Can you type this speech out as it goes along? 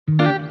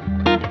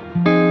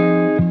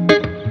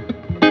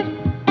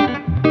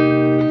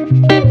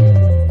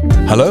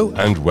Hello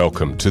and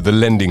welcome to The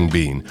Lending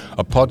Bean,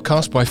 a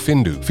podcast by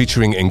Findu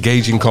featuring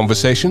engaging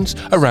conversations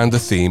around the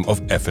theme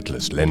of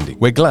effortless lending.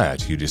 We're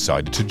glad you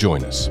decided to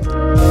join us.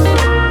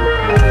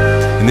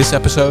 In this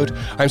episode,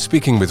 I'm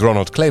speaking with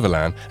Ronald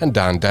Kleverlaan and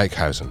Daan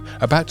Dijkhuizen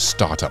about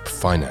startup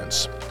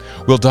finance.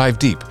 We'll dive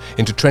deep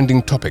into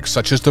trending topics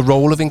such as the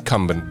role of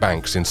incumbent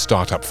banks in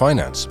startup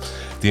finance,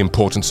 the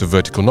importance of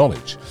vertical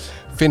knowledge,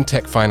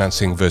 fintech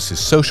financing versus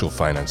social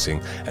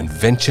financing, and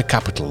venture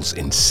capital's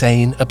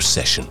insane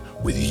obsession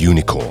with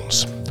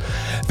unicorns.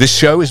 This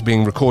show is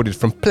being recorded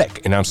from Plek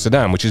in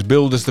Amsterdam, which is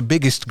billed as the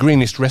biggest,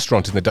 greenest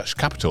restaurant in the Dutch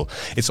capital.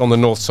 It's on the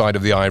north side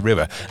of the Eye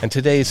River, and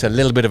today it's a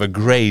little bit of a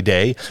grey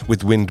day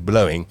with wind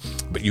blowing,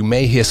 but you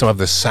may hear some of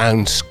the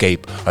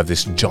soundscape of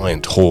this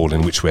giant hall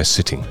in which we're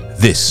sitting.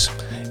 This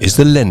is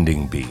The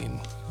Lending Bean.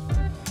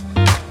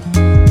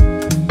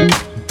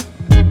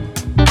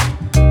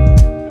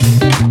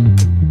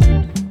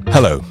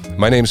 Hello,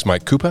 my name's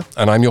Mike Cooper,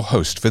 and I'm your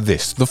host for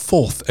this, the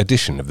fourth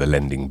edition of The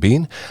Lending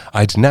Bean.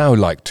 I'd now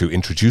like to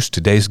introduce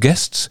today's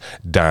guests,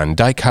 Daan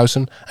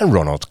Dijkhuizen and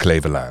Ronald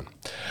Kleverlaan.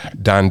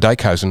 Daan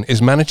Dijkhuizen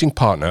is managing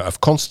partner of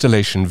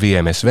Constellation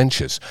VMS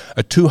Ventures,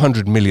 a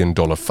 $200 million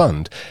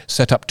fund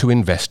set up to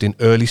invest in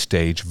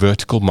early-stage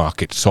vertical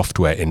market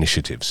software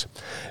initiatives.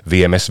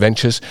 VMS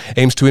Ventures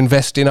aims to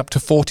invest in up to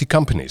 40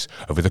 companies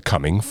over the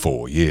coming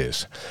 4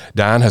 years.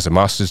 Daan has a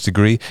master's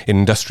degree in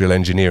industrial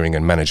engineering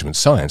and management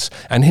science,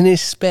 and in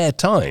his spare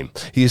time,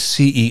 he is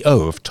CEO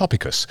of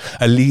Topicus,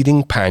 a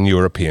leading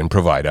pan-European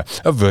provider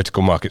of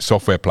vertical market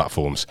software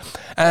platforms.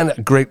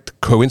 And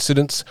great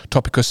coincidence,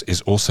 Topicus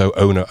is also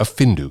owner of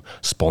Findu,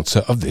 sponsor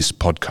of this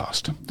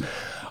podcast.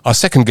 Our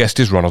second guest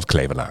is Ronald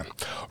Kleverlaan.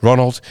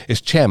 Ronald is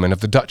chairman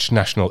of the Dutch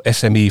National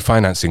SME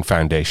Financing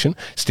Foundation,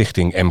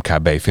 Stichting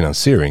MKB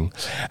Financiering,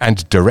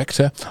 and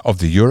director of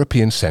the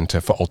European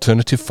Centre for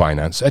Alternative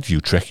Finance at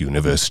Utrecht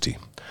University.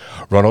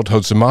 Ronald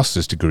holds a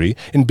master's degree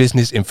in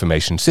business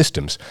information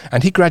systems,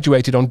 and he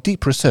graduated on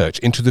deep research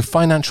into the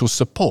financial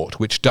support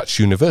which Dutch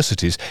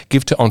universities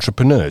give to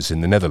entrepreneurs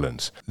in the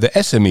Netherlands. The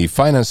SME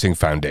Financing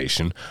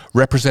Foundation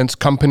represents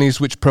companies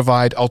which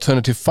provide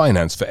alternative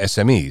finance for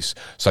SMEs,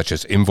 such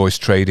as invoice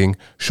trading,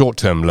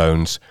 short-term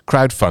loans,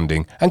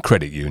 crowdfunding, and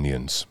credit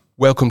unions.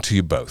 Welcome to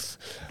you both.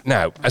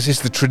 Now, as is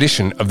the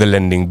tradition of The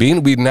Lending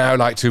Bean, we'd now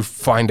like to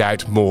find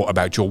out more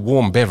about your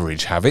warm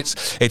beverage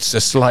habits. It's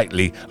a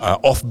slightly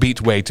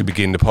offbeat way to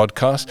begin the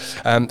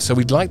podcast. So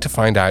we'd like to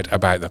find out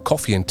about the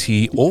coffee and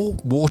tea or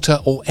water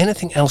or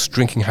anything else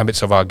drinking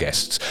habits of our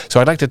guests. So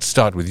I'd like to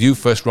start with you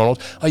first,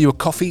 Ronald. Are you a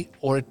coffee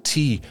or a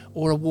tea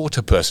or a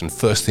water person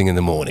first thing in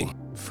the morning?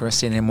 First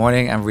thing in the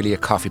morning, I'm really a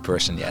coffee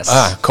person, yes.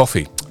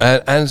 Coffee.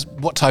 And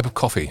what type of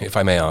coffee, if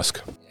I may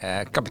ask?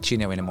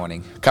 Cappuccino in the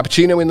morning.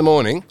 Cappuccino in the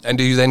morning, and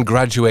do you then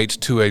graduate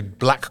to a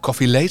black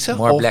coffee later?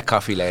 Black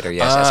coffee later,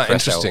 yes.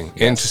 Espresso.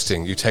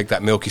 Interesting. You take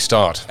that milky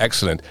start.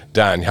 Excellent.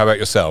 Daan, how about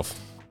yourself?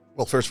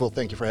 Well, first of all,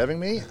 thank you for having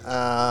me.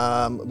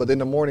 But in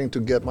the morning, to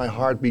get my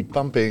heartbeat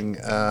pumping,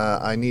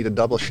 I need a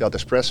double shot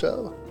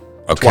espresso.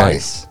 Okay.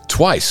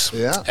 Twice?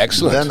 Yeah.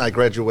 Excellent. Then I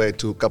graduate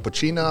to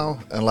cappuccino,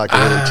 and like a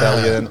real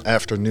Italian,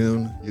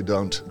 afternoon, you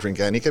don't drink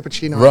any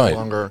cappuccino any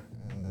longer.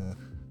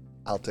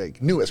 I'll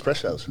take new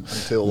espressos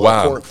until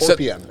 4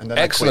 p.m. and then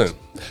excellent. I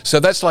quit. So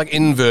that's like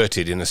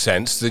inverted in the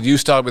sense that you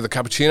start with the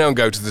cappuccino and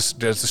go to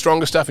the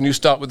stronger stuff, and you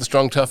start with the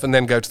strong stuff and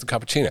then go to the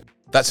cappuccino.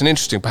 That's an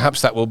interesting.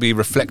 Perhaps that will be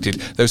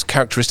reflected. Those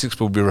characteristics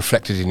will be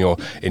reflected in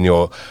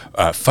your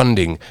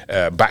funding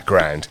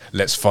background.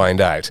 Let's find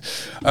out.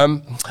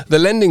 The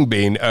Lending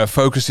Bean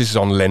focuses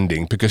on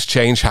lending because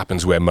change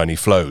happens where money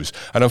flows,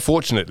 and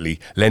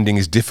unfortunately, lending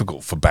is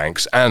difficult for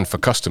banks and for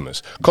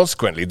customers.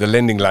 Consequently, the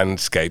lending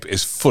landscape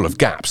is full of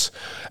gaps.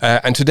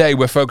 And today,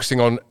 we're focusing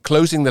on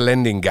closing the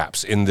lending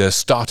gaps in the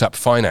startup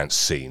finance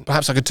scene.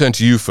 Perhaps I could turn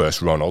to you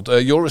first, Ronald.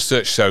 Your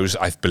research shows,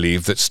 I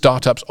believe, that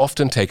startups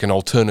often take an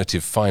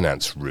alternative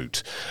finance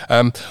route.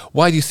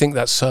 Why do you think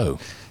that's so?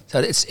 So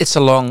it's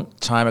a long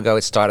time ago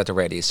it started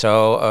already.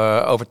 So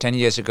over 10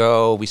 years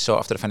ago, we saw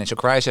after the financial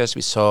crisis,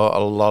 we saw a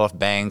lot of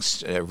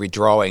banks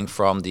withdrawing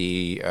from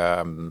the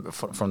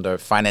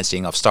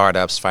financing of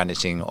startups,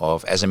 financing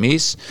of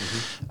SMEs.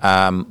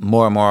 Mm-hmm.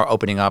 More and more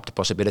opening up the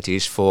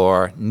possibilities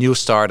for new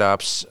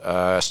startups,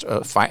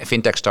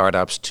 fintech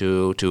startups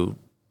to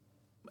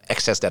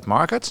access that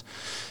market.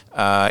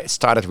 It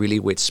started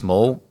really with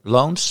small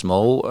loans,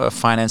 small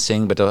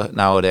financing, but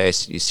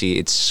nowadays you see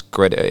it's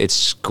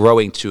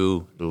growing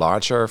to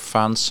larger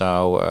funds,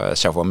 so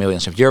several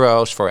millions of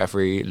euros for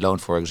every loan,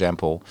 for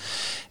example.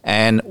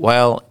 And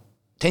while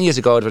 10 years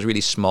ago it was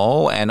really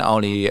small and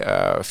only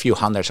a few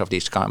hundreds of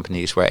these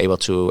companies were able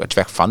to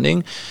attract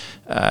funding,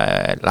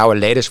 our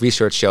latest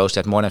research shows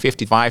that more than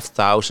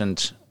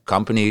 55,000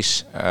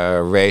 companies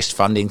raised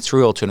funding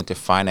through alternative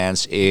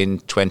finance in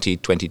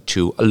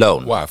 2022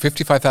 alone. Wow,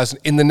 55,000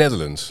 in the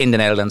Netherlands? In the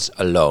Netherlands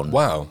alone.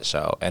 Wow.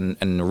 So,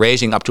 and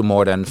raising up to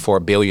more than 4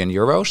 billion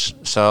euros.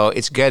 So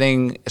it's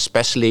getting,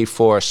 especially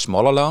for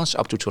smaller loans,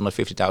 up to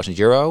 250,000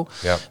 euro.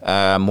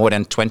 Yeah. More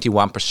than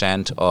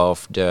 21%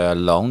 of the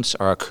loans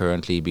are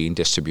currently being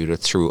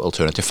distributed through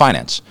alternative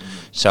finance.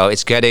 So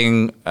it's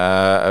getting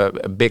a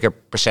bigger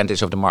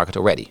percentage of the market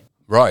already.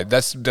 Right,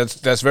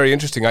 that's very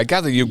interesting. I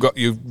gather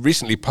you've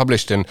recently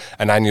published an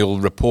annual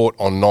report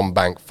on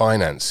non-bank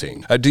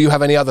financing. Do you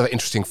have any other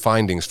interesting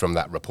findings from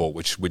that report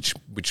which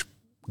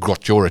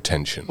got your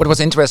attention? What was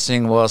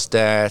interesting was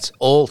that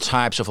all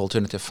types of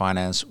alternative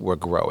finance were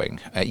growing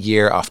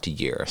year after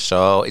year.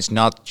 So it's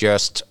not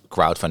just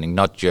crowdfunding,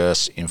 not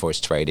just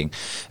invoice trading.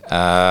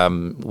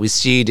 We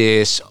see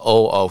this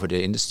all over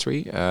the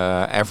industry.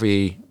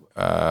 Every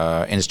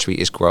industry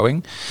is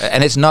growing,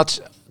 and it's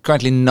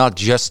currently not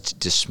just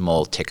the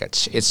small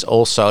tickets. It's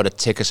also the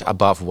tickets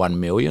above 1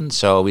 million.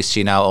 So we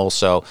see now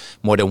also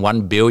more than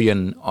 1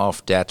 billion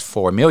of that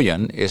 4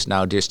 million is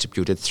now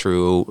distributed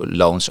through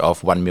loans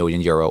of 1 million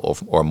euro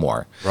or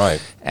more.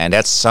 Right. And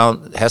that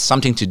has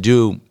something to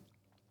do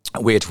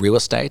with real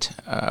estate,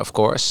 of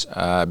course,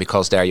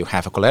 because there you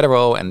have a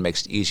collateral and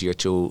makes it easier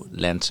to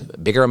lend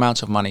bigger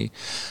amounts of money.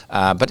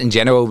 But in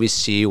general, we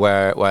see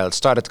while it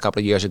started a couple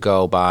of years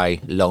ago by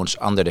loans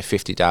under the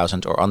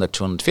 50,000 or under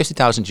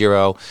 250,000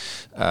 euro,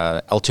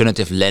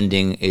 alternative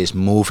lending is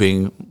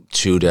moving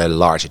to the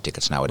larger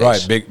tickets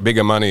nowadays. Right,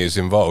 bigger money is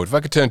involved. If I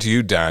could turn to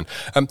you, Dan,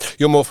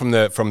 you're more from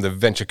the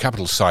venture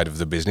capital side of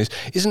the business.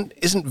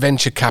 Isn't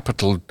venture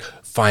capital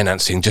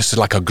financing just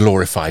like a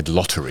glorified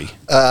lottery?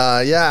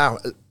 Yeah.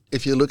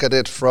 If you look at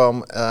it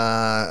from,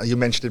 you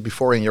mentioned it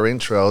before in your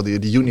intro,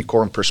 the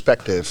unicorn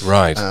perspective.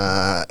 Right.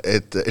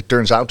 It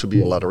turns out to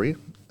be a lottery.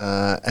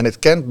 And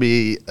it can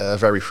be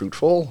very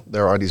fruitful.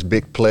 There are these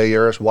big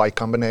players, Y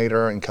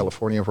Combinator in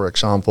California, for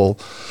example,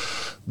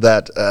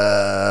 that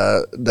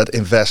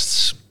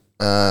invests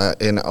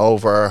in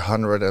over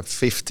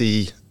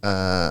 150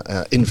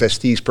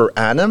 investees per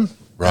annum.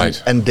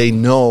 Right. And they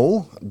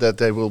know that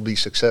they will be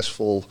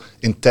successful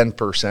in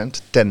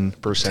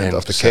 10%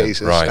 of the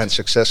cases. Right. And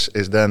success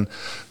is then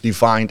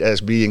defined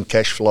as being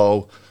cash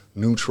flow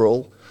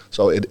neutral.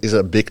 So it is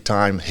a big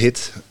time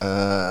hit.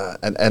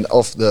 And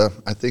of the,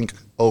 I think,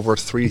 over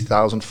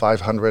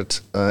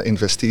 3,500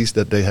 investees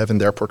that they have in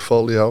their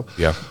portfolio,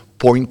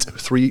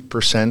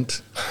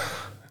 0.3%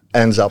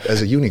 ends up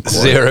as a unicorn.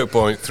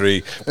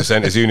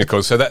 0.3% is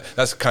unicorn. So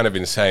that's kind of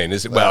insane.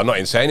 Is it? Well, not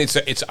insane.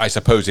 It's I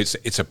suppose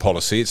it's a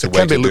policy. It's a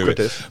way to do it.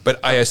 But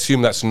I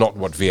assume that's not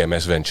what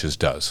VMS Ventures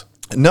does.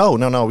 No.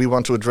 We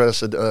want to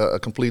address a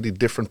completely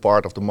different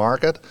part of the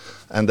market,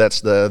 and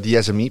that's the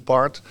SME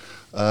part.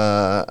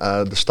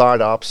 The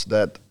startups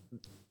that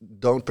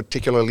don't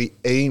particularly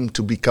aim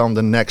to become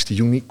the next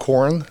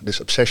unicorn. This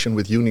obsession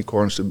with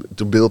unicorns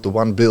to build the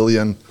 1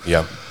 billion.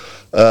 Yeah.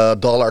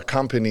 Dollar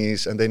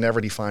companies, and they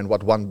never define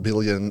what 1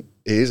 billion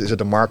is. Is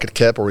it a market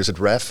cap, or is it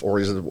ref, or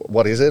is it,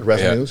 what is it,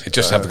 revenues? Yeah, it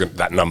just have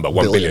that number,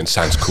 1 billion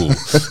sounds cool.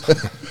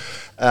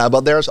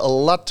 But there's a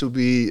lot to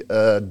be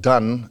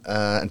done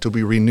and to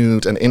be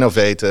renewed and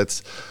innovated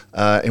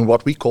in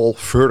what we call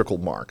vertical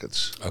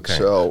markets. Okay.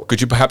 So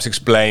could you perhaps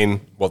explain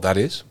what that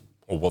is?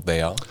 Or what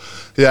they are?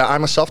 Yeah,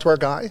 I'm a software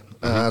guy.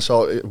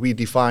 So we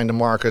define the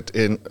market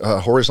in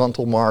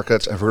horizontal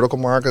markets and vertical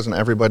markets. And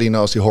everybody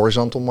knows the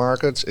horizontal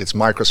markets. It's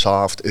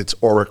Microsoft, it's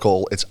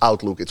Oracle, it's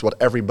Outlook. It's what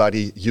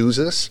everybody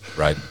uses,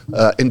 right?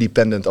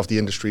 Independent of the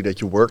industry that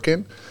you work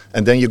in.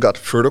 And then you got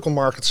vertical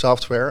market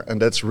software.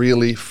 And that's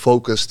really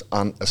focused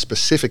on a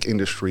specific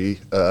industry,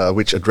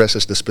 which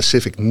addresses the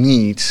specific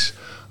needs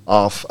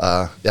of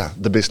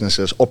the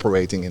businesses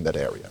operating in that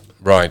area.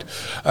 Right,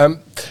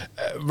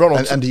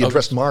 Ronald. And the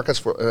addressed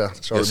markets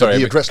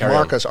the addressed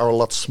markets are a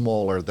lot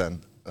smaller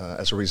than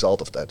as a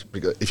result of that.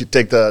 Because if you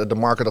take the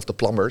market of the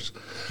plumbers,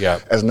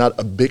 as not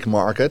a big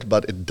market,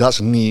 but it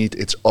does need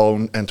its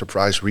own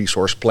enterprise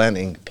resource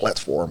planning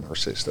platform or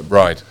system.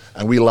 Right.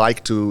 And we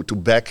like to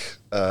back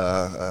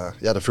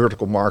the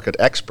vertical market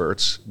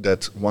experts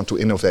that want to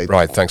innovate.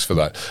 Right, thanks for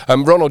that.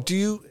 Ronald,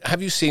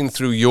 have you seen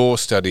through your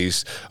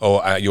studies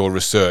or your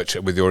research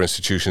with your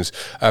institutions,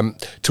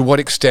 to what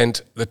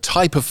extent the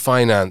type of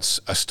finance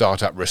a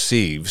startup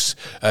receives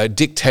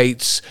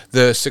dictates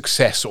the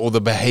success or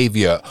the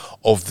behavior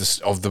of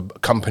the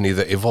company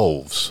that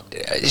evolves?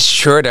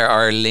 Sure, there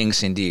are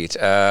links indeed.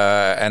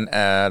 And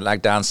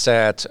like Dan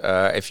said,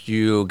 if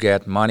you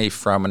get money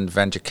from a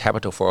venture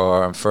capital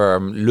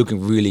firm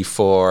looking really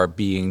for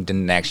being the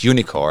next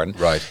unicorn,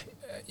 right,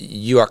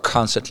 you are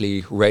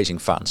constantly raising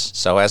funds.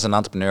 So as an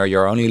entrepreneur,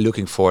 you're only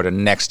looking for the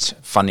next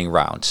funding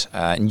round.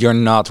 You're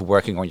not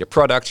working on your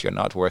product, you're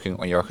not working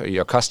on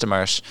your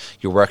customers,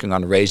 you're working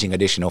on raising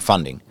additional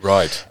funding.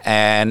 Right.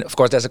 And of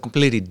course, there's a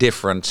completely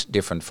different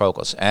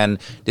focus. And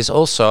this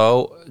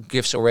also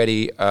gives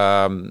already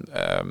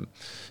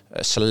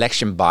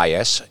selection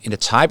bias in the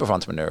type of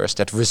entrepreneurs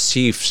that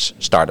receives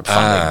startup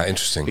funding. Ah,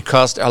 interesting.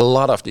 Because a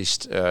lot of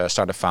these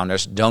startup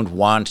founders don't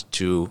want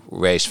to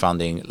raise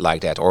funding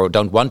like that, or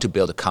don't want to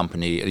build a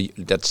company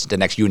that's the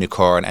next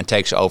unicorn and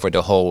takes over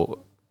the whole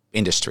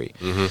industry.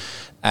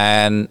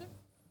 And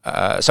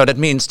so that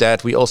means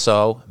that we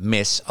also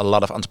miss a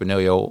lot of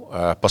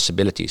entrepreneurial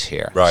possibilities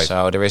here. Right.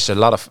 So there is a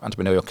lot of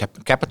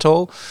entrepreneurial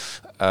capital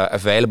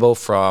available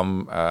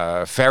from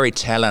very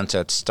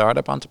talented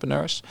startup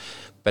entrepreneurs,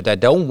 but they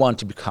don't want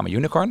to become a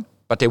unicorn,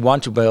 but they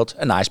want to build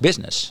a nice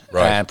business.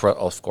 Right. And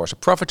of course a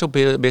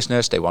profitable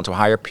business. They want to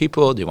hire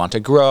people, they want to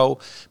grow,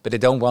 but they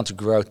don't want to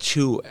grow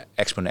too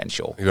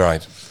exponential.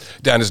 Right.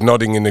 Dan is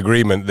nodding in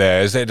agreement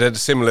there. Is that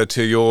similar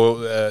to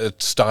your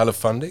style of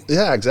funding?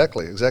 Yeah,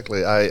 exactly.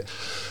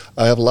 I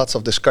have lots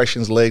of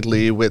discussions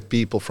lately with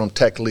people from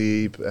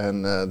TechLeap,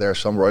 and there's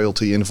some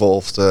royalty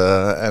involved,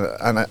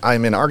 and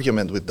I'm in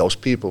argument with those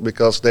people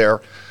because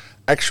they're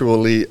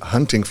actually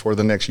hunting for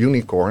the next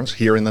unicorns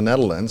here in the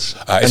Netherlands.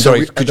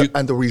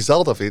 And the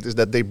result of it is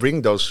that they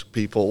bring those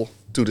people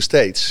to the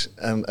States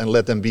and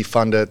let them be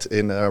funded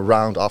in a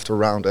round after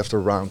round after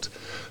round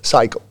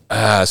cycle.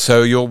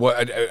 So you're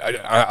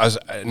I was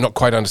not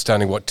quite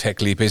understanding what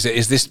TechLeap is.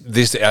 Is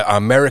this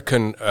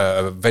American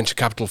venture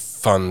capital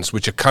funds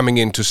which are coming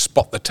in to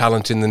spot the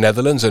talent in the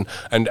Netherlands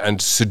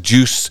and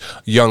seduce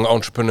young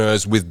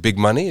entrepreneurs with big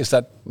money? Is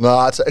that?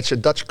 No, it's a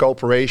Dutch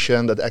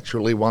corporation that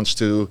actually wants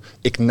to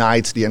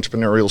ignite the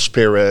entrepreneurial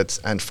spirit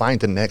and find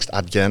the next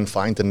Adyen,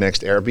 find the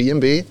next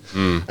Airbnb.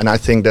 And I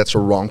think that's a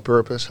wrong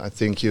purpose. I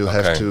think you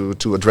have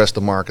to address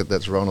the market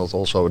that Ronald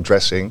also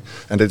addressing,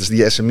 and it's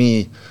the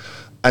SME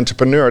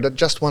entrepreneur that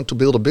just want to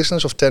build a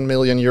business of 10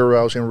 million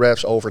euros in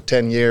revs over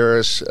 10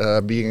 years,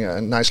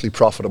 being nicely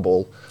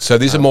profitable. So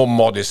these are more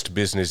modest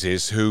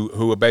businesses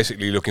who are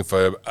basically looking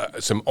for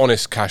some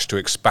honest cash to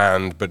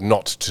expand, but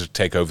not to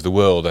take over the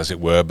world, as it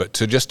were, but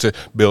to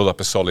build up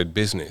a solid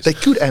business. They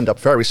could end up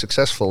very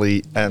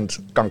successfully and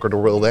conquer the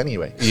world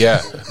anyway.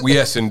 Yeah,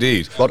 yes,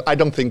 indeed. But I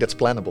don't think that's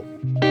plannable.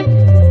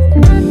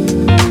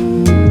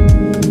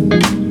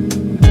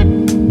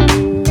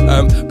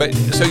 But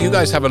so you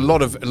guys have a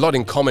lot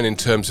in common in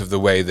terms of the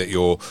way that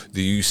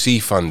you see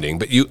funding,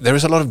 but there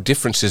is a lot of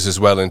differences as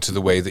well into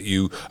the way that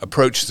you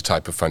approach the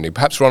type of funding.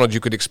 Perhaps, Ronald, you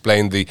could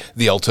explain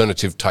the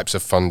alternative types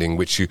of funding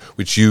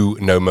which you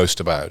know most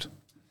about.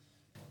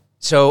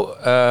 So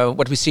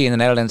what we see in the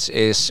Netherlands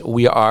is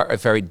we are a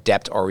very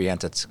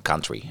debt-oriented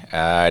country.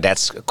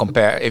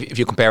 If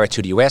you compare it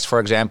to the US,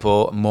 for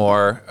example,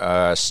 more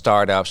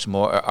startups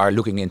are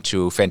looking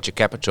into venture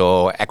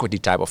capital, equity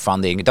type of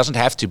funding. It doesn't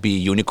have to be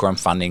unicorn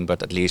funding,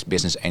 but at least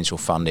business angel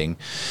funding.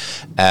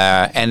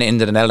 And in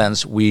the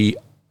Netherlands, we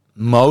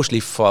mostly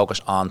focus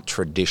on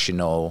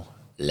traditional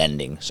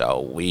lending.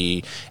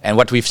 And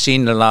what we've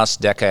seen in the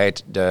last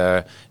decade,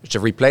 it's a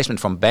replacement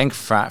from bank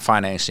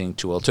financing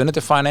to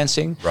alternative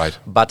financing. Right.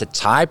 But the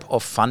type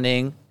of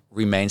funding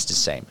remains the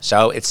same.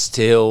 So it's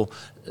still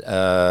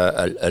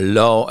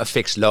a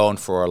fixed loan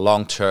for a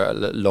long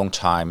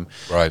time,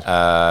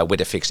 right. With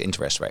a fixed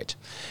interest rate.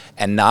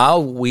 And now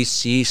we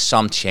see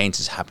some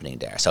changes happening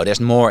there. So there's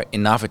more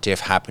innovative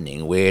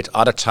happening with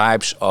other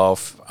types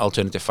of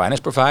alternative finance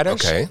providers.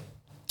 Okay.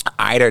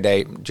 Either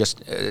they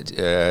just,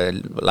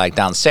 like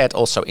Dan said,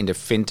 also in the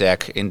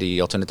fintech, in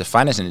the alternative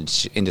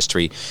finance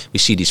industry, we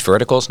see these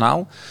verticals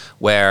now,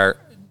 where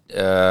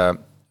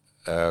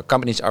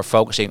companies are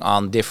focusing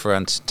on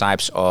different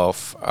types of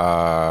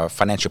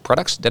financial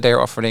products that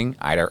they're offering,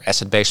 either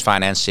asset-based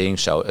financing,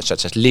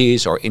 such as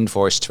lease or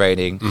invoice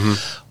trading,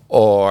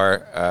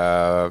 or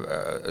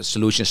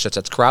solutions such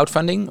as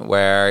crowdfunding,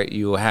 where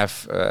you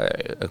have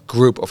a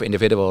group of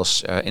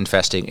individuals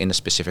investing in a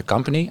specific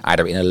company,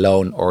 either in a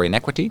loan or in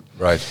equity.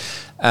 Right.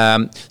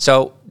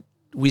 So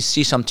we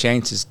see some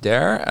changes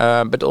there,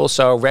 but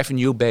also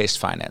revenue-based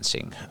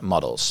financing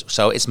models.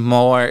 So it's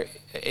more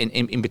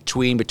in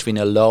between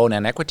a loan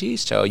and equity.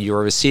 So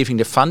you're receiving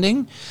the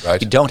funding. Right.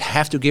 You don't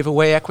have to give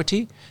away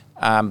equity.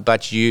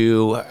 But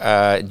the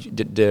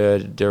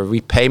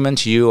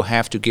repayment you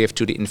have to give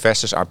to the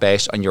investors are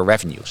based on your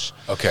revenues.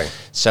 Okay.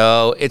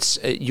 So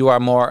you are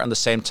more on the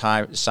same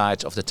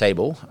side of the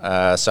table.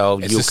 So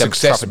it's you a can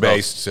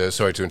success-based.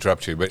 Sorry to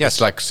interrupt you, but yes.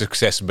 It's like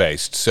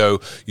success-based.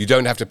 So you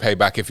don't have to pay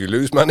back if you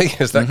lose money.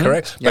 Is that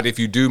correct? Yeah. But if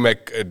you do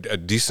make a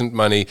decent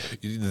money,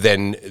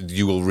 then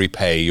you will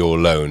repay your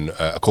loan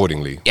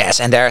accordingly. Yes,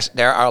 and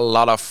there are a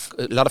lot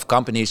of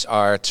companies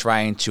are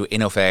trying to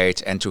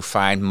innovate and to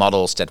find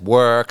models that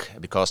work,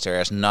 because there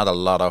is not a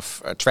lot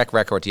of track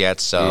record yet.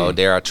 So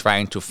they are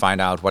trying to find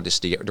out what is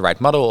the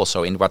right model,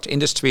 also in what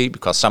industry,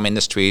 because some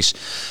industries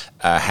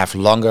have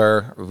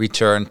longer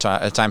return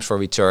times for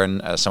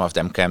return. Some of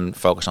them can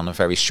focus on a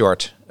very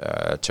short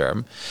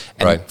term.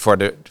 And right. for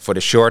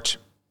the short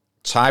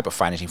type of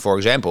financing, for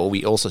example,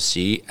 we also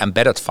see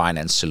embedded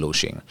finance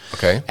solution.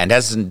 Okay. And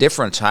that's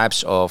different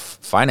types of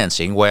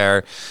financing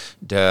where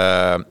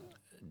the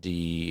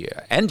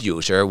end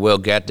user will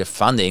get the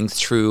funding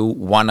through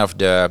one of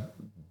the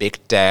big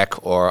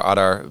tech or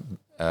other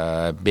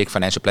big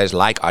financial players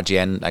like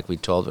Adyen, like we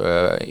told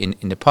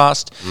in the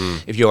past.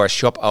 If you're a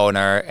shop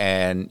owner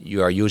and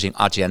you are using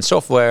Adyen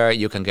software,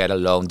 you can get a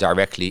loan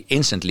directly,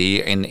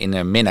 instantly, in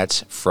a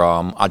minute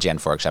from Adyen,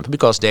 for example,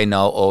 because they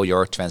know all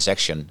your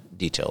transaction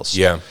details.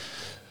 Yeah.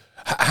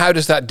 How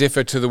does that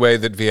differ to the way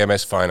that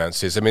VMS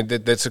Finance is? I mean,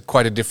 that's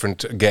quite a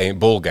different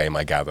ball game,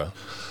 I gather.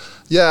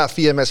 Yeah,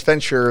 VMS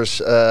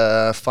Ventures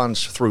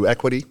funds through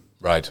equity.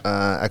 Right.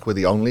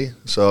 Equity only.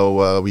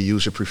 So we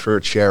use a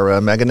preferred share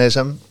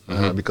mechanism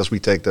because we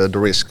take the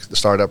risk, the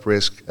startup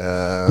risk.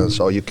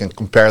 So you can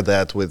compare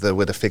that with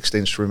a fixed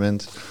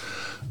instrument.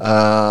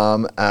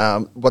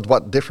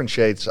 What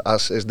differentiates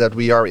us is that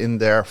we are in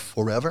there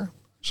forever.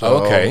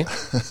 So okay.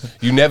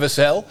 You never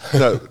sell?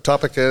 No,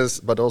 Topicus,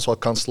 but also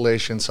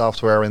Constellation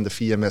Software and the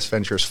VMS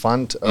Ventures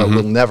Fund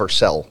will never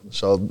sell.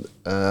 So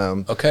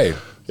okay.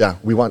 Yeah,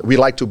 we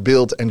like to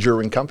build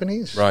enduring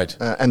companies, right?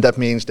 And that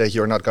means that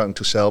you're not going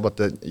to sell, but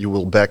that you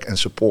will back and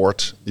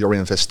support your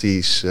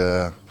investees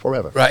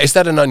forever. Right? Is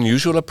that an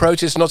unusual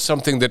approach? It's not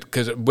something that,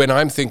 because when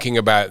I'm thinking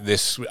about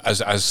this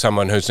as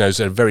someone who knows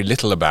very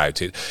little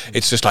about it,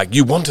 it's just like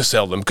you want to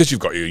sell them because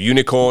you've got your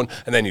unicorn,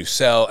 and then you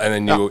sell, and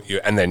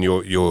then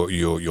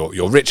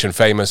you're rich and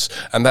famous,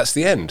 and that's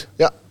the end.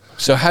 Yeah.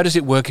 So how does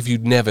it work if you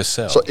never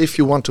sell? So if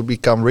you want to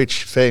become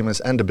rich,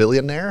 famous, and a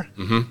billionaire,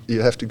 you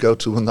have to go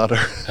to another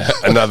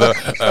another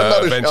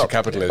venture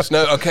capitalist.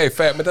 No, okay,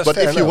 fair. But that's but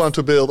fair if enough. you want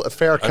to build a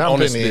fair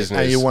company business,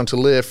 and you want to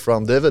live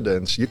from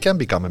dividends, you can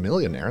become a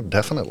millionaire.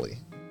 Definitely,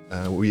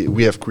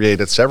 we have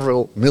created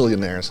several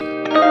millionaires.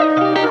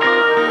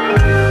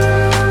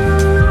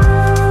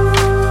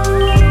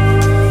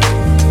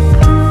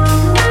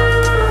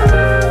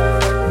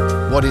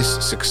 What is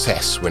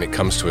success when it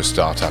comes to a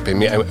startup? I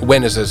mean,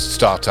 when is a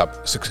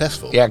startup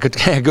successful? Yeah,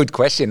 good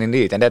question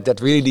indeed. And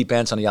that really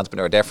depends on the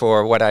entrepreneur.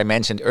 Therefore, what I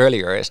mentioned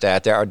earlier is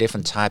that there are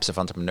different types of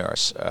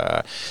entrepreneurs.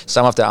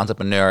 Some of the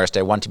entrepreneurs,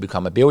 they want to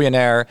become a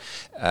billionaire.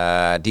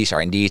 These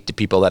are indeed the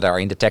people that are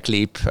in the Tech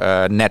Leap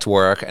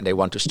network and they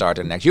want to start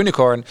a next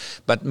unicorn.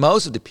 But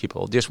most of the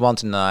people just want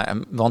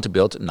to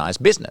build a nice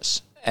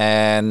business.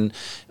 And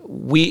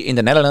we in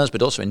the Netherlands,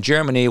 but also in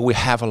Germany, we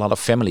have a lot of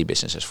family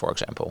businesses, for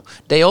example.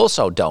 They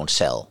also don't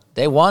sell.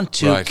 They want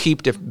to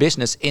keep the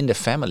business in the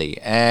family,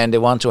 and they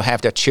want to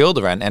have their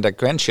children and their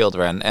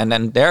grandchildren and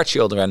then their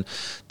children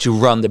to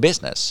run the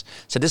business.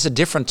 So this is a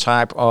different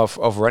type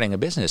of running a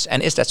business.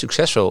 And is that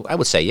successful? I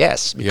would say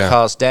yes,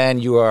 because then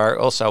you are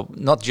also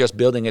not just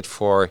building it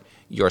for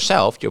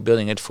yourself, you're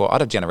building it for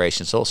other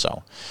generations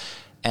also.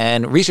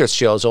 And research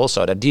shows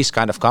also that these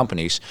kind of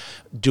companies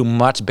do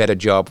much better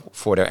job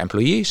for their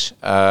employees.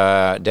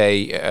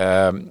 They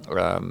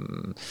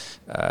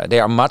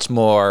are much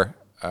more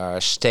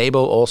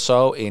stable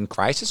also in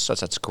crisis,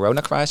 such as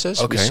Corona crisis.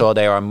 Okay. We saw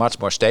they are much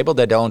more stable.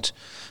 They don't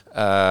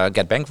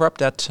get bankrupt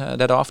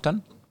that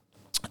often.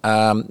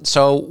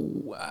 So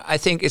I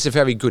think it's a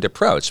very good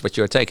approach what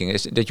you're taking,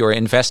 is that you're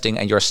investing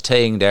and you're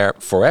staying there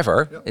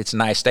forever. Yep. It's a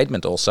nice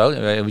statement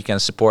also. We can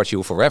support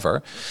you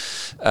forever.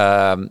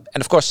 And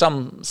of course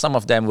some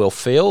of them will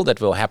fail.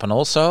 That will happen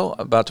also.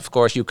 But of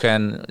course you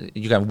can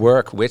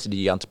work with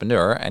the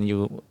entrepreneur and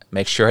you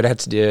make sure that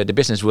the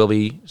business will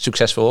be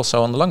successful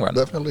also in the long run.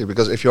 Definitely,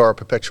 because if you are a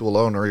perpetual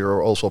owner,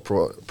 you're also a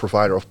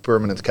provider of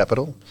permanent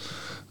capital.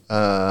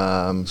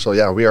 So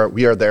yeah,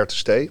 we are there to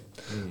stay.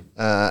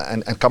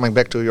 And coming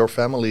back to your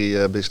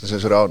family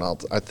businesses,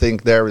 Ronald, I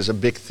think there is a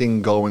big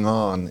thing going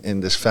on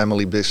in this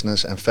family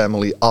business and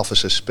family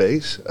offices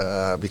space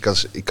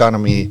because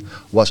economy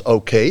was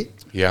okay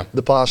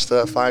the past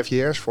 5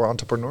 years for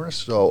entrepreneurs.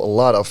 So a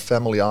lot of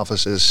family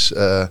offices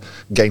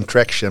gained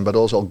traction, but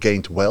also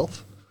gained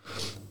wealth.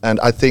 And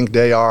I think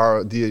they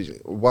are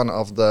one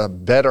of the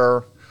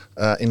better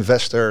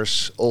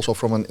investors also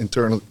from an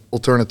internal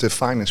alternative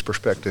finance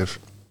perspective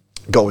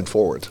going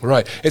forward.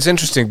 Right. It's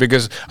interesting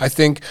because I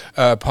think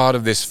part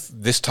of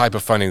this type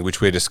of funding which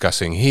we're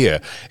discussing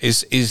here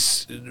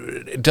is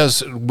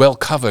well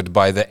covered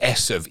by the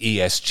S of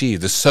ESG,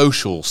 the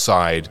social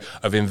side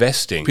of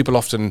investing. People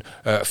often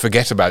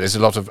forget about it. There's a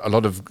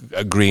lot of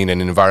green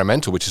and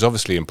environmental, which is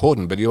obviously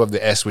important, but you have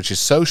the S, which is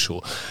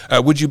social.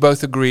 Would you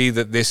both agree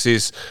that this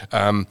is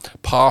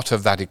part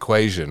of that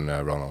equation,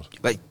 Ronald?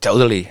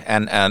 Totally.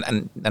 And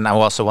I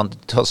also want to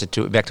toss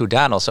it back to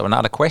Dan. Also,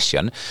 another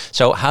question.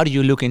 So, how do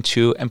you look into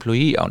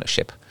employee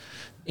ownership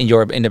in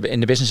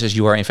the businesses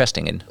you are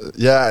investing in?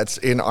 Yeah, it's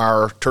in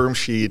our term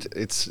sheet.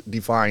 It's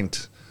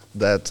defined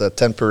that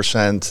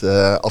 10%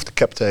 of the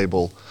cap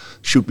table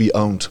should be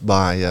owned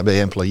by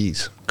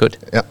employees. Good.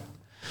 Yeah,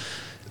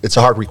 it's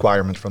a hard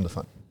requirement from the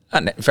fund.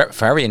 And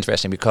very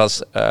interesting,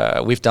 because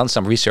we've done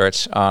some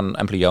research on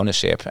employee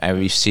ownership, and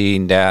we've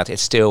seen that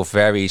it's still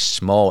very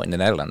small in the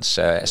Netherlands,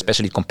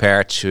 especially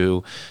compared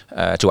to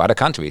other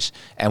countries.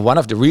 And one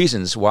of the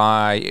reasons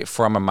why,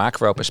 from a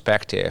macro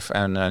perspective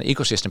and an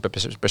ecosystem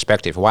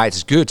perspective, why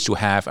it's good to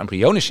have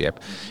employee ownership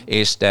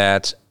is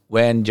that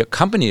when your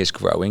company is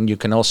growing, you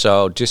can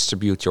also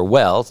distribute your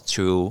wealth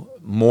to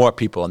more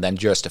people than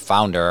just the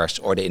founders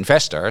or the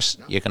investors.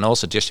 You can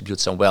also distribute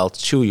some wealth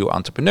to your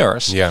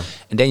entrepreneurs. Yeah.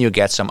 And then you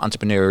get some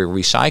entrepreneurial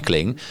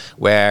recycling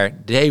where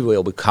they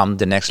will become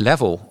the next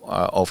level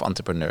of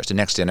entrepreneurs, the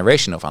next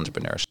generation of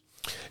entrepreneurs.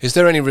 Is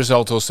there any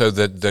result also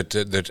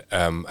that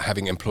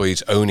having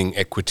employees owning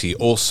equity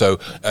also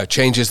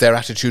changes their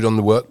attitude on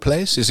the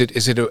workplace? Is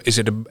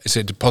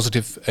it a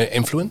positive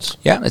influence?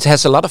 Yeah, it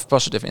has a lot of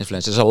positive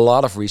influence. There's a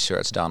lot of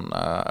research done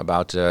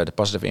about the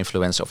positive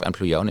influence of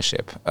employee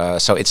ownership.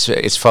 So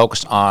it's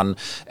focused on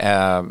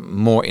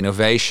more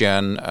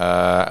innovation.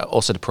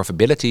 Also, the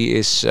profitability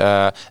is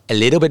a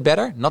little bit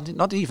better,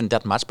 not even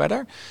that much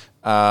better.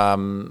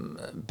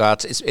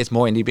 But it's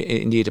more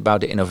indeed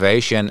about the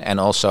innovation and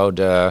also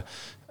the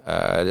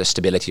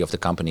stability of the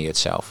company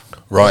itself.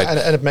 Right,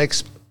 and it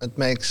makes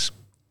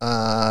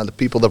the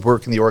people that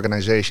work in the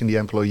organization, the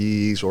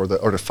employees or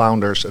the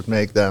founders, it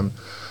make them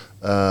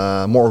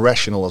more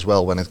rational as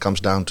well when it comes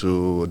down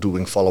to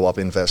doing follow-up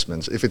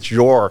investments. If it's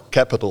your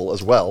capital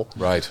as well,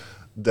 right,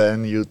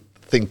 then you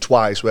think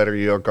twice whether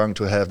you're going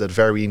to have that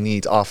very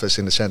neat office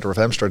in the center of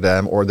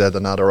Amsterdam or that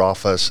another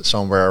office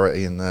somewhere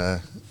in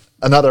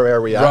another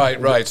area.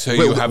 Right. So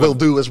will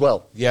do as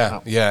well.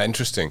 Yeah,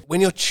 interesting.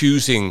 When you're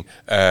choosing,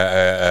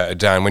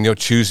 Dan, when you're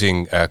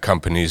choosing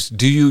companies,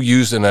 do you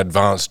use an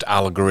advanced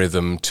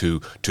algorithm to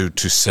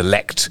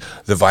select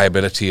the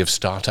viability of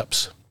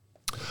startups?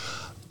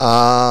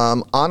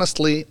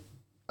 Honestly,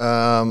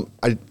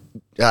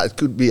 it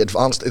could be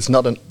advanced. It's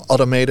not an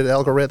automated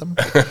algorithm.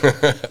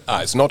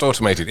 It's not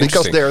automated.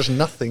 Because there's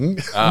nothing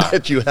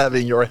that you have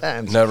in your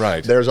hands. No,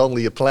 right. There's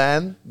only a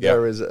plan. Yeah.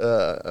 There is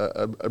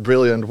a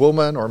brilliant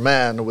woman or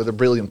man with a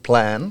brilliant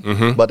plan,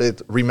 but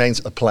it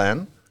remains a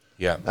plan.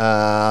 Yeah.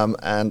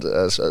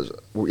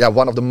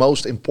 One of the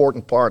most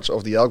important parts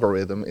of the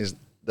algorithm is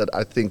that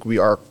I think we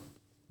are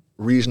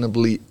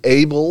reasonably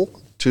able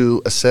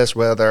to assess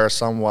whether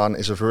someone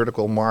is a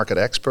vertical market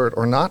expert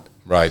or not.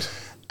 Right.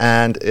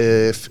 And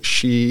if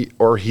she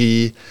or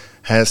he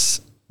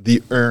has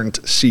the earned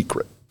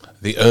secret.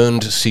 The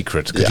earned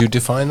secret. Could you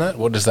define that?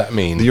 What does that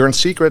mean? The earned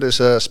secret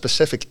is a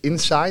specific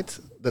insight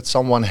that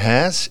someone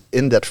has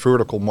in that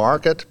vertical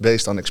market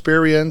based on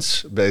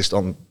experience, based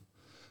on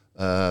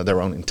their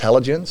own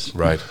intelligence.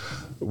 Right.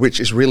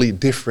 Which is really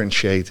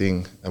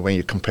differentiating when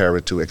you compare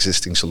it to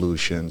existing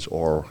solutions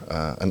or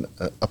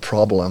a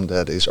problem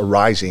that is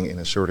arising in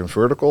a certain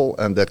vertical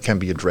and that can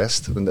be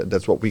addressed. And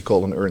that's what we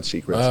call an earned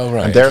secret. Oh,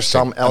 right. And there's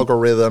some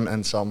algorithm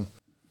and some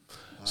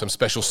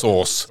special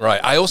sauce. Right.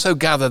 I also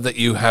gather that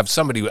you have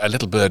a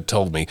little bird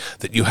told me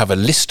that you have a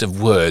list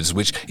of words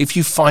which, if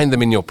you find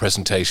them in your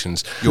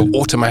presentations, you're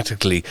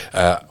automatically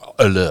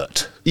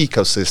alert.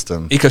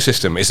 Ecosystem.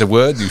 Ecosystem is a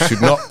word you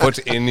should not put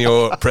in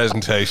your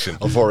presentation.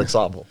 For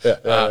example.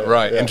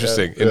 Right.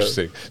 Interesting.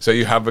 So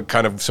you have a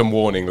kind of some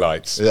warning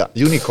lights. Yeah.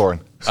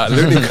 Unicorn.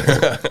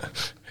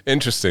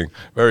 Interesting.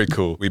 Very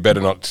cool. We better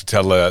not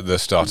tell the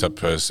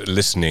startuppers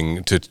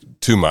listening to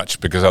too much,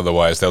 because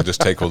otherwise they'll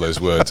just take all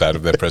those words out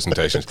of their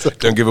presentations.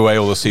 Don't give away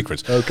all the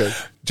secrets. Okay.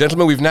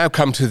 Gentlemen, we've now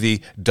come to the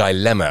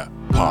dilemma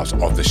part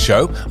of the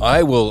show.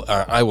 I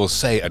will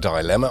say a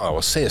dilemma. I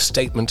will say a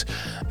statement,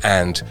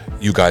 and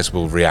you guys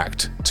will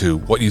react to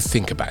what you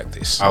think about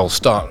this. I'll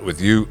start with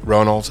you,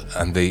 Ronald,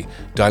 and the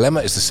dilemma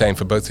is the same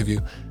for both of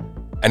you,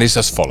 and it's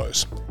as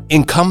follows.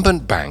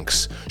 Incumbent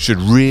banks should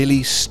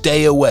really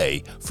stay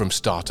away from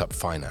startup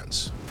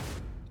finance.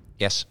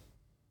 Yes.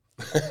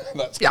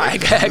 That's I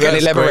can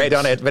elaborate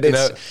on it, but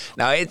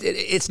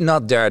it's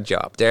not their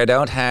job. They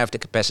don't have the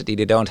capacity.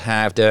 They don't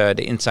have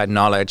the inside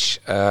knowledge,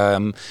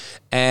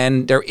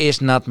 and there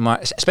is not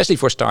much, especially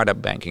for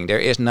startup banking. There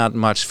is not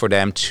much for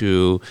them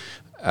to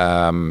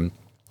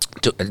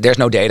there's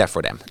no data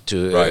for them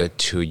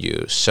to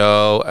use.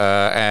 So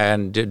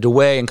and the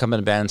way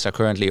incumbent banks are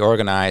currently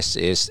organized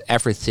is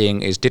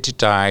everything is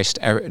digitized.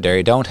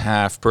 They don't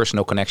have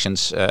personal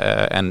connections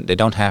and they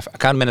don't have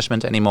account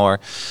management anymore.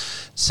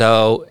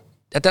 So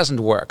that doesn't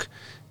work,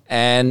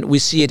 and we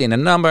see it in the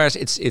numbers.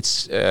 It's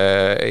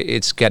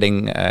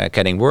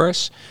getting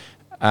worse.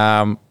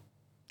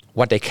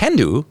 What they can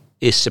do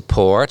is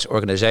support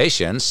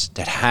organizations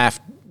that have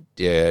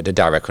the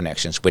direct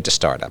connections with the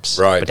startups.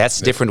 Right. But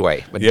that's a different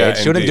way. But they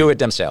shouldn't do it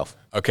themselves.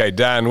 Okay,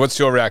 Dan, what's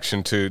your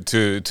reaction to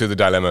the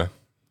dilemma?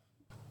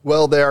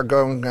 Well, they are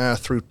going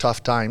through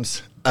tough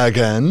times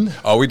again.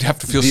 Oh, we'd have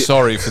to feel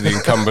sorry for the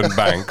incumbent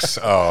banks.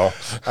 Oh,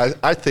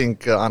 I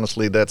think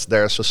honestly that's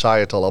their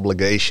societal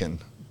obligation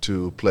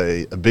to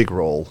play a big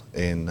role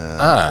in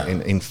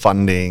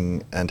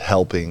funding and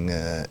helping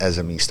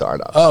SME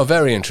startups. Oh,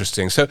 very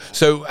interesting.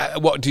 So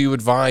what do you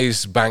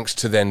advise banks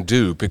to then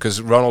do? Because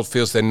Ronald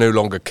feels they're no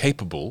longer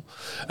capable.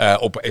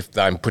 Or if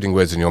I'm putting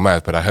words in your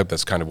mouth, but I hope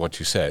that's kind of what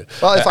you said.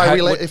 Well, if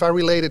I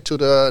relate it to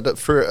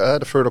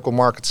the vertical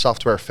market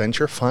software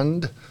venture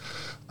fund,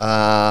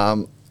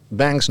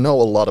 banks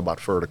know a lot about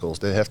verticals.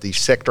 They have these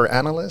sector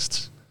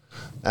analysts.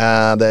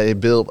 They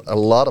build a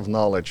lot of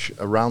knowledge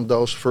around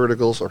those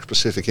verticals or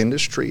specific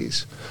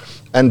industries.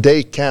 And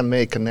they can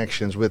make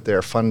connections with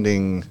their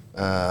funding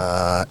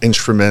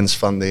instruments,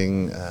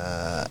 funding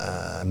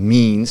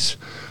means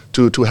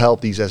to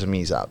help these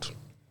SMEs out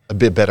a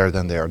bit better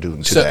than they are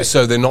doing today.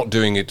 So they're not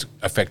doing it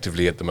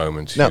effectively at the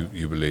moment, No.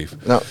 you believe?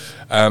 No.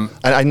 And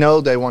I know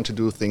they want to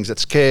do things at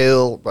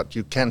scale, but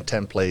you can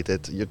template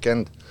it. You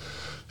can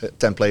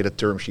template a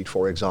term sheet,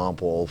 for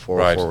example,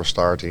 for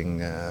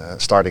starting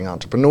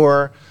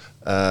entrepreneur.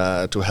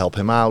 To help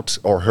him out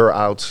or her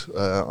out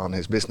on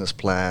his business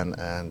plan,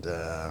 and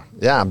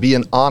be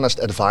an honest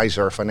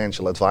advisor,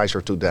 financial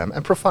advisor to them,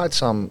 and provide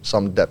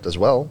some debt as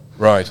well.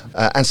 Right.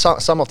 And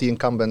some of the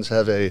incumbents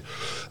have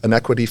an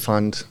equity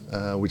fund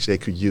which they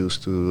could use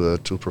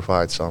to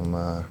provide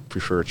some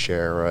preferred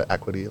share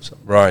equity of some.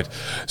 Right.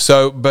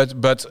 So,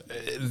 but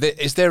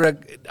is there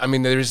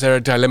a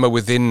dilemma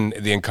within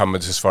the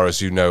incumbents, as far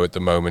as you know at the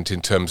moment,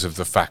 in terms of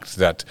the fact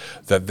that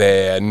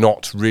they're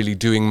not really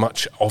doing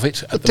much of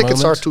it at the moment? The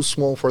tickets are too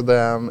small for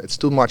them. It's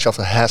too much of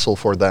a hassle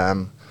for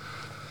them.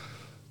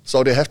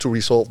 So they have to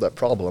resolve that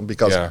problem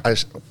because,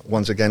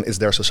 once again, it's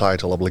their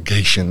societal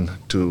obligation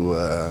to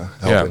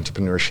help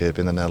entrepreneurship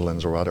in the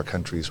Netherlands or other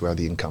countries where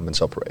the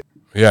incumbents operate.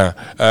 Yeah.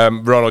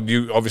 Ronald,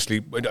 you obviously,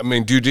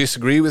 do you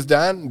disagree with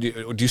Dan?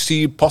 Do you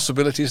see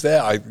possibilities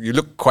there? You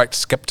look quite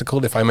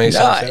skeptical, if I may say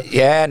so.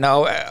 Yeah,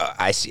 no,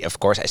 I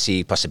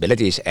see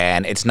possibilities.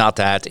 And it's not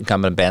that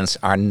incumbent banks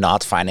are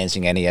not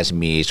financing any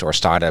SMEs or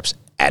startups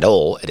at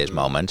all at this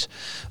moment.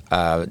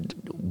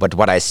 But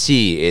what I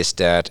see is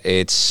that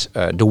it's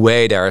the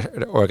way they're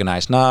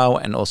organized now,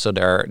 and also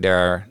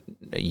their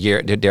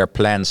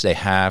plans they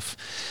have.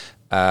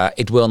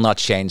 It will not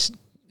change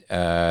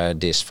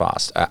this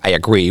fast. I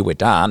agree with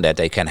Dan that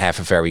they can have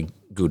a very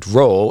good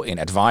role in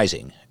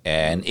advising.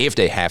 And if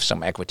they have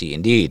some equity,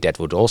 indeed, that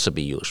would also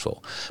be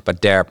useful.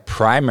 But their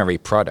primary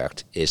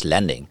product is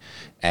lending.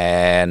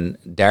 And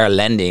their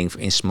lending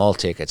in small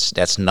tickets,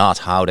 that's not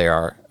how they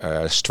are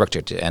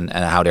structured and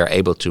how they're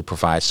able to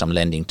provide some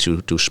lending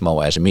to small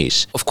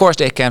SMEs. Of course,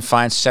 they can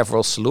find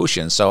several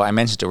solutions. So I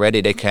mentioned already,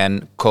 they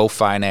can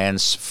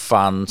co-finance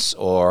funds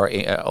or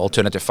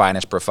alternative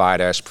finance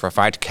providers,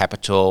 provide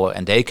capital,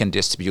 and they can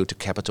distribute the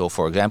capital,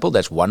 for example.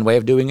 That's one way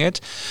of doing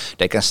it.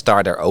 They can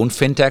start their own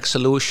fintech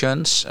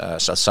solutions.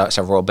 So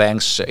several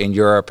banks in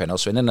Europe and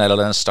also in the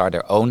Netherlands start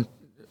their own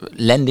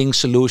lending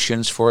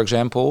solutions, for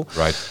example.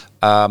 Right.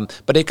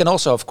 But they can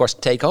also, of course,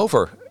 take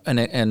over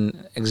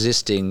an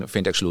existing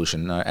fintech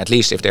solution, at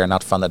least if they're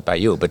not funded by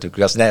you, but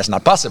because that's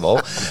not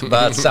possible.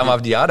 But some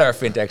of the other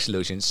fintech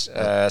solutions.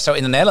 So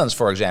in the Netherlands,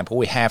 for example,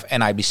 we have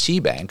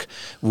NIBC Bank,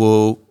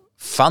 who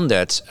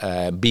funded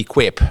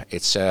Bequip.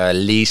 It's a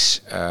lease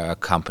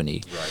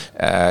company.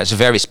 Right. It's a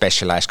very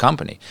specialized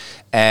company.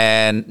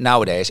 And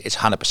nowadays, it's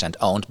 100%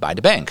 owned by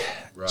the bank.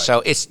 Right.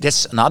 So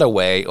that's another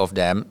way of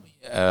them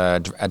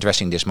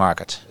addressing this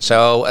market.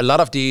 So a lot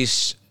of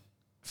these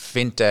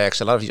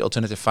fintechs, a lot of these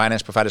alternative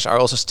finance providers are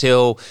also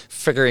still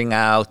figuring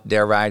out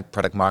their right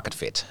product market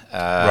fit,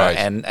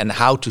 and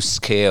how to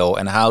scale,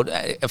 and how,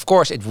 of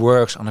course, it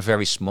works on a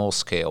very small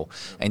scale.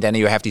 And then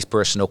you have these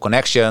personal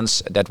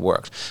connections that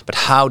works. But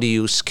how do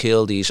you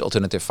scale these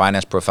alternative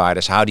finance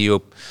providers? How do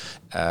you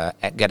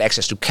get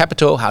access to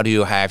capital? How do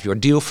you have your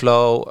deal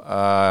flow?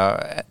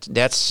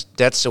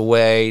 That's a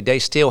way they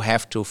still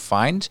have to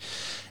find.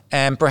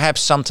 And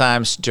perhaps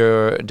sometimes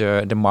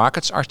the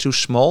markets are too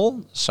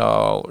small.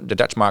 So the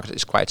Dutch market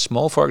is quite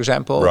small, for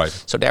example.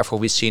 Right. So therefore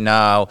we see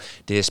now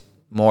this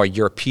more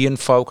European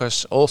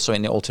focus also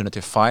in the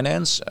alternative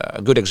finance.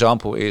 A good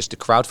example is the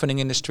crowdfunding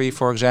industry,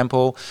 for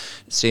example.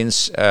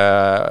 Since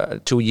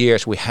 2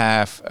 years we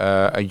have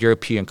a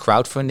European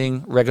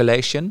crowdfunding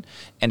regulation,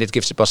 and it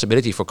gives the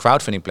possibility for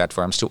crowdfunding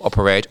platforms to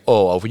operate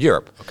all over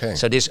Europe. Okay.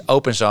 So this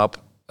opens up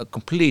a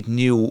complete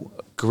new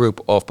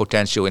group of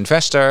potential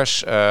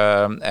investors,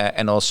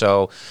 and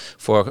also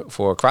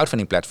for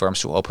crowdfunding platforms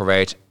to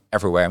operate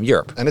everywhere in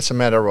Europe. And it's a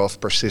matter of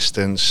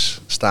persistence,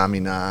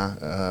 stamina.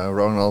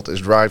 Ronald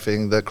is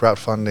driving the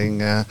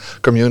crowdfunding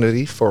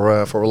community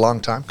for a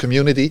long time.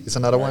 Community is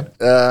another one.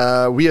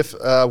 We have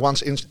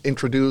once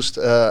introduced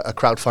a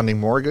crowdfunding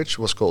mortgage,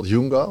 was called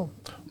Jungo.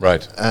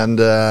 Right. And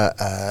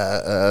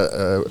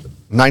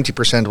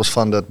 90% was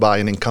funded by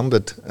an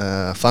incumbent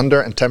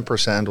funder, and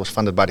 10% was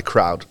funded by the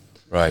crowd.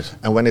 Right.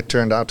 And when it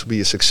turned out to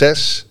be a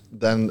success,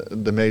 then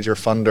the major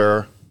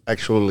funder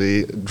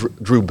actually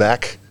drew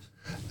back,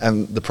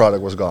 and the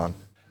product was gone.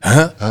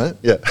 Huh?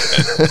 Yeah.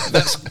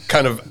 That's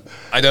kind of,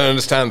 I don't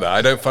understand that.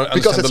 I don't understand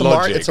because the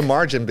logic. It's a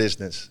margin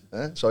business.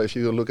 So if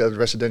you look at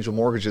residential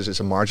mortgages, it's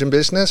a margin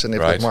business, and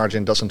if that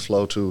margin doesn't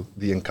flow to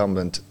the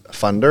incumbent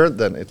funder,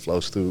 then it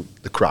flows to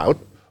the crowd.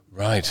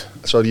 Right.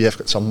 So you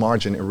have some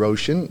margin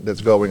erosion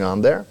that's going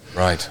on there.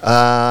 Right.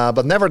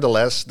 But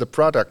nevertheless, the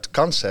product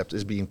concept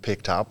is being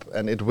picked up,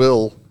 and it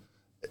will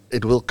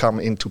come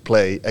into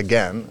play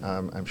again.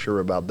 I'm sure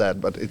about that.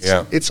 But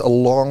it's a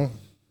long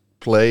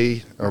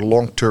play or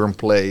long-term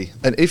play.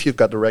 And if you've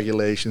got the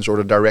regulations or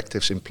the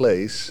directives in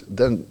place,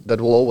 then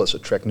that will always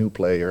attract new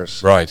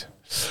players. Right.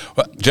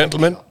 Well,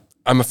 gentlemen,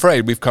 I'm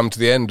afraid we've come to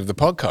the end of the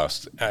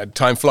podcast.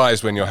 Time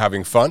flies when you're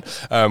having fun.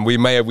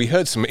 We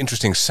heard some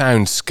interesting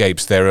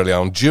soundscapes there early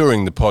on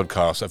during the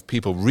podcast of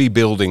people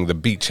rebuilding the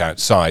beach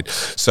outside.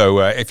 So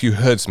if you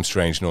heard some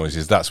strange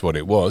noises, that's what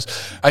it was.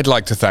 I'd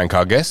like to thank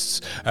our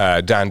guests,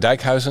 Dan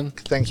Dijkhuizen.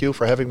 Thank you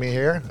for having me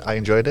here. I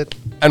enjoyed it.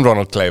 And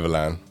Ronald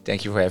Kleverlaan.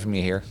 Thank you for having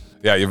me here.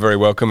 Yeah, you're very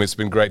welcome. It's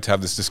been great to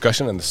have this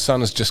discussion, and the sun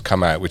has just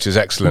come out, which is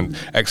excellent,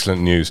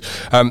 excellent news.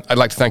 I'd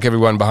like to thank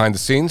everyone behind the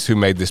scenes who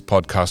made this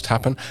podcast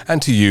happen,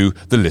 and to you,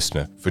 the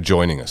listener, for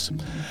joining us.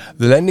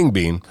 The Lending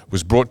Bean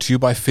was brought to you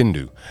by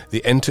Findu,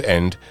 the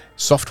end-to-end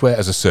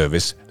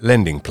software-as-a-service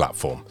lending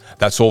platform.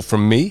 That's all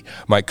from me,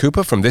 Mike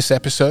Cooper, from this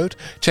episode.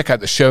 Check out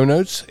the show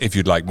notes if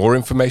you'd like more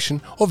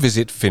information, or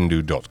visit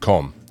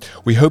findu.com.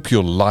 We hope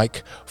you'll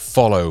like,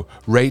 follow,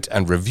 rate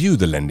and review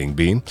The Lending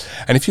Bean.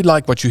 And if you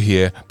like what you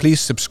hear, please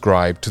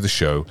subscribe to the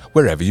show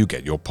wherever you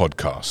get your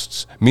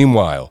podcasts.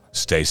 Meanwhile,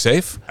 stay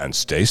safe and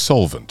stay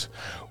solvent.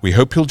 We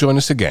hope you'll join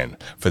us again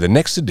for the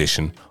next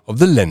edition of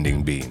The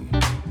Lending Bean.